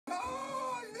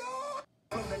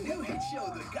new hit show,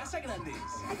 The Casa Grandes.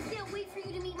 I can't wait for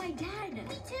you to meet my dad.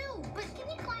 Me too, but can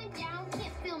you climb down?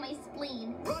 Can't feel my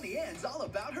spleen. Ronnie Ann's all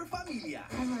about her familia.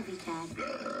 I love you,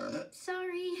 Dad.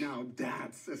 Sorry. Now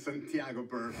that's a Santiago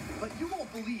birth. But you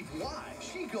won't believe why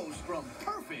she goes from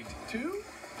perfect to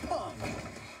punk.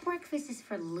 Breakfast is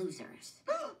for losers.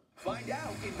 Find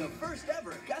out in the first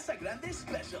ever Casa Grande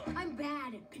special. I'm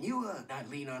bad. Can you, not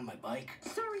lean on my bike?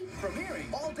 Sorry.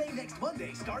 Premiering all day next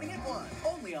Monday starting at 1.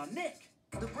 Only on Nick.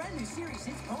 The brand new series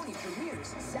It's Pony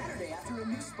premieres Saturday after a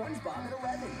new SpongeBob at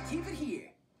 11. Keep it here.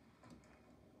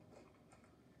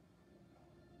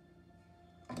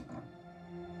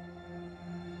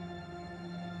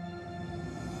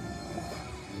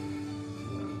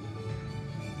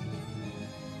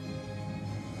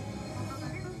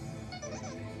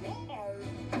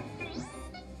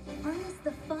 Harness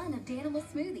the fun of Danimal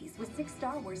Smoothies with 6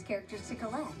 Star Wars characters to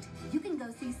collect. You can go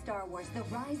see Star Wars The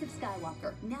Rise of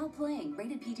Skywalker, now playing,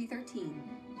 rated PG-13.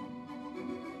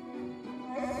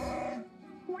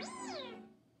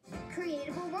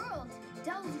 Creatable world.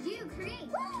 Don't you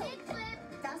create?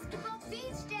 Kickflip, basketball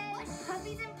beach day,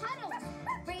 puppies and puddles,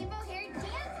 rainbow-haired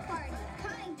dance party,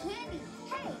 cotton candy.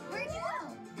 Hey, where'd you go?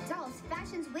 Dolls,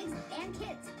 fashions, wigs, and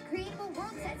kits. Creatable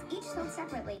world sets each sold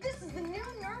separately. This is the new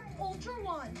Nerf Ultra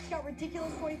 1. It's got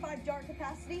ridiculous 25 dart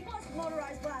capacity, plus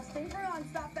motorized blasting for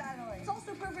non-stop battling. It's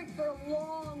also perfect for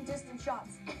long distance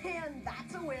shots. And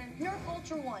that's a win. Nerf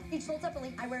Ultra 1. Each sold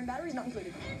separately. Eyewear and batteries not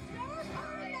included.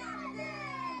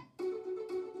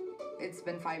 It's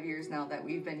been 5 years now that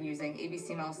we've been using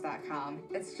abcmouse.com.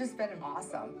 It's just been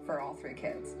awesome for all 3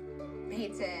 kids.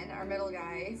 Peyton, our middle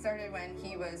guy, started when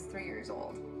he was 3 years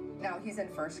old. Now he's in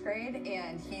 1st grade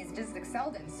and he's just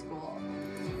excelled in school.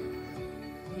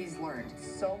 He's learned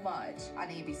so much on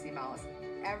ABC Mouse.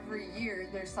 Every year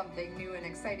there's something new and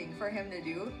exciting for him to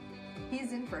do.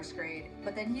 He's in 1st grade,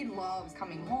 but then he loves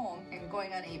coming home and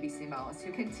going on ABC Mouse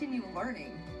to continue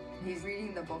learning. He's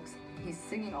reading the books, he's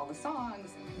singing all the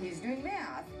songs, he's doing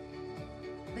math.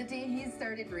 The day he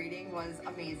started reading was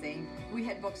amazing. We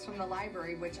had books from the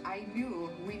library, which I knew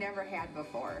we never had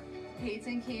before.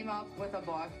 Peyton came up with a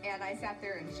book, and I sat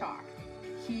there in shock.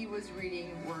 He was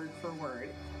reading word for word.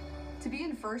 To be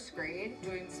in 1st grade,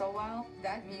 doing so well,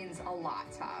 that means a lot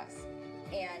to us.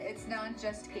 And it's not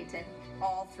just Peyton.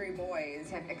 All 3 boys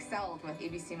have excelled with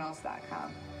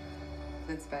abcmouse.com.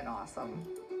 It's been awesome.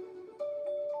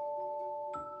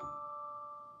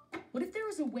 What if there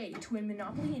was a way to win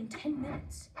Monopoly in 10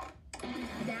 minutes?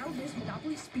 Now there's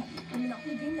Monopoly Speed, a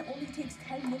Monopoly game that only takes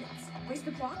 10 minutes. Race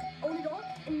the clock, own it all,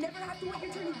 and never have to wait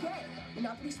your turn again.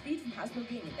 Monopoly Speed from Hasbro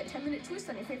Gaming, a 10-minute twist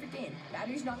on your favorite game.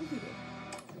 Batteries not included.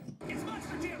 It's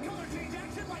Monster Jam Color Change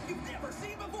action like you've never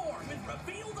seen before with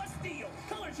Reveal the Steel.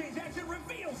 Color Change action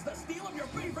reveals the steel of your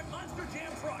favorite Monster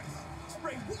Jam trucks.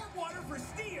 Spray warm water for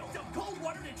steel, dump cold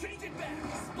water to change it back.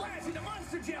 Splash into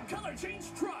Monster Jam Color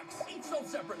Change trucks, each sold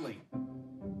separately.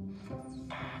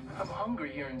 I'm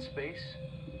hungry here in space.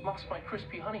 Lost my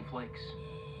crispy honey flakes.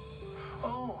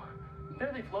 Oh,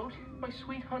 there they float, my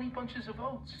sweet honey bunches of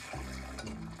oats.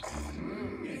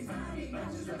 It's honey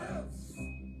bunches of oats.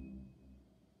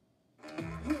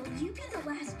 Will you be the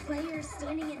last player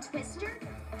standing in Twister?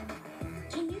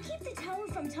 Can you keep the tower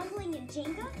from tumbling in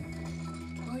Jenga?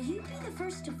 Will you be the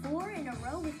first to 4 in a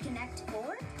row with Connect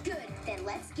 4? Good, then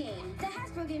let's game. The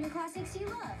Hasbro Gaming Classics you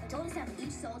love. Adult assembly,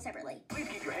 each sold separately. Please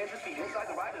keep your hands and feet inside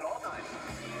the ride at all times.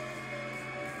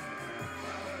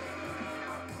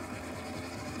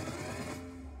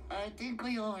 I think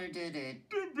we overdid it.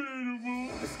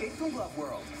 Debatable. Escape from Glove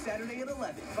World, Saturday at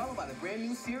 11, followed by the brand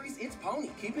new series It's Pony.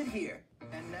 Keep it here.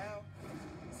 And now,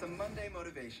 some Monday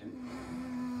motivation.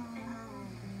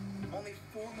 Only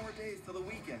 4 more days till the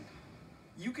weekend.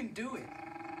 You can do it.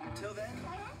 Till then,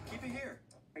 keep it here.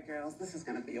 Hey girls, this is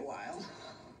gonna be a while.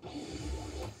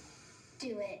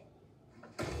 Do it.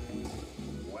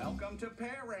 Welcome to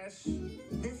Paris.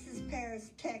 This is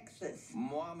Paris, Texas.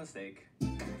 Moi mistake.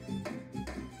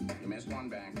 You missed one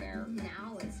back there.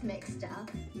 Now it's mixed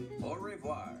up. Au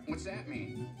revoir. What's that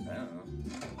mean? I don't know.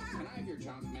 Can I have your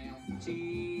junk mail?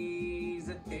 Cheese.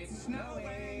 It's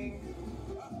snowing.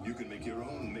 You can make your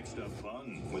own mixed up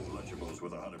fun with Lunchables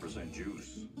with 100%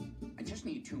 juice. I just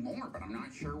need 2 more, but I'm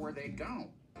not sure where they'd go.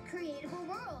 Creatable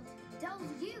world. Dolls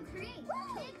you create.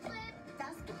 Kickflip,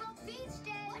 basketball beach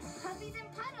day, puppies and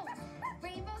puddles,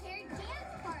 rainbow-haired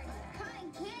dance party,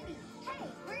 cotton candy. Hey,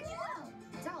 where'd you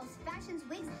go? Dolls, fashions,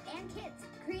 wigs, and kits.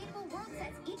 Creatable world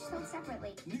sets each sold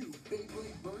separately. New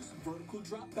Beyblade Burst Vertical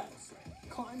Drop Battle Set.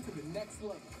 Climb to the next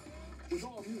level. With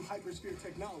all new Hypersphere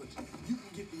technology, you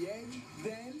can get the edge,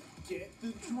 then get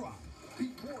the drop.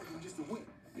 Be more than just a win.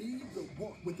 Be the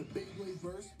one with the Beyblade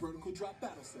Burst Vertical Drop. Drop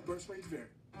Battle Set. Burst rates vary.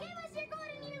 Give us your gold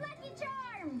and your lucky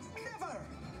charms! Never!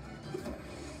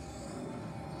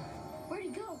 Where'd he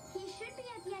go? He should be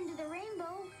at the end of the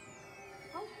rainbow.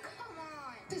 Oh, come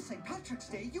on! This St. Patrick's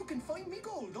Day, you can find me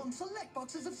gold on select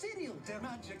boxes of cereal. They're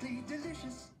magically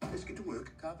delicious. Let's get to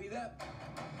work. Copy that.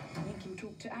 Make him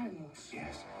talk to animals.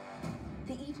 Yes.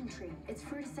 The Eden Tree. It's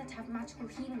fruit is said to have magical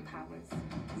healing powers.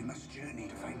 We must journey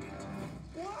to find it.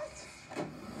 What?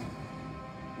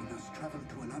 We must travel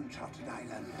to an uncharted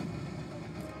island.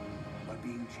 While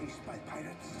being chased by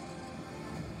pirates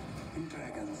and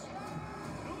dragons.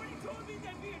 Nobody told me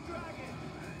there'd be a dragon!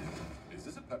 Is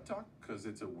this a pep talk? Because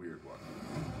it's a weird one.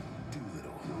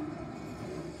 Doolittle.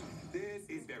 This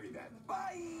is very bad.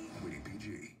 Bye! Rated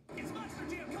PG. It's Monster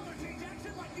Jam color change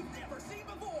action like you've never seen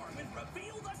before with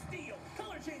Reveal the Steel.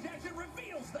 Color change action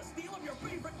reveals the steel of your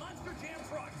favorite Monster Jam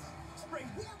trucks. Spray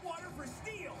warm water for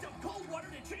steel. Dump cold water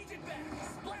to change it back.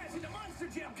 Splash into Monster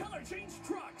Jam color change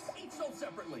trucks. Each sold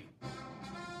separately.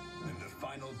 And the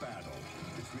final battle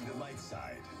between the light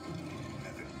side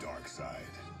and the dark side.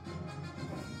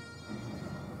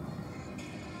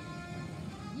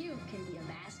 You can be a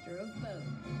master of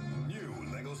both.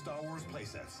 New LEGO Star Wars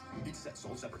playsets. Each set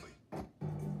sold separately.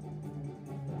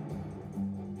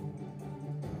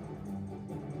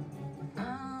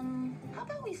 How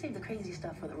about we save the crazy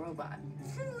stuff for the robot?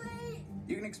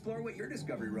 You can explore what your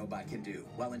Discovery robot can do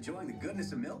while enjoying the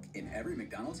goodness of milk in every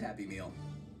McDonald's Happy Meal.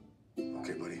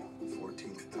 Okay, buddy.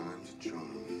 14th time's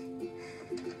charm.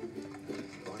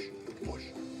 Push, push.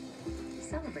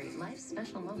 Celebrate life's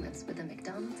special moments with a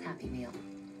McDonald's Happy Meal.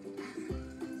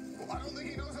 I don't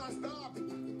think he knows how to stop.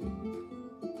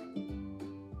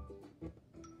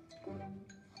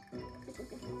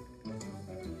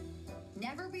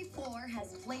 Never before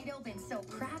has Play-Doh been so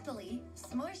crackly,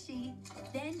 smushy,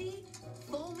 bendy,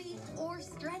 foamy, or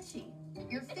stretchy.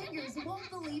 Your fingers won't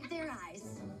believe their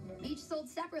eyes. Each sold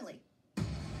separately.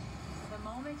 The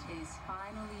moment is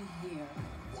finally here.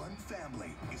 One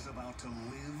family is about to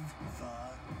live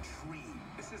the dream.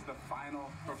 This is the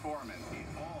final performance. It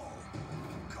all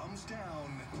comes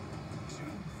down to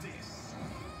this.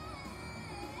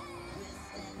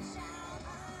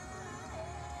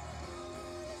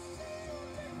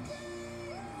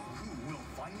 Who will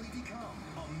finally become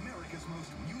America's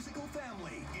most musical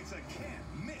family? It's a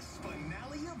can't-miss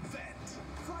finale event.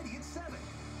 Friday at 7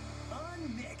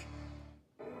 on Nick.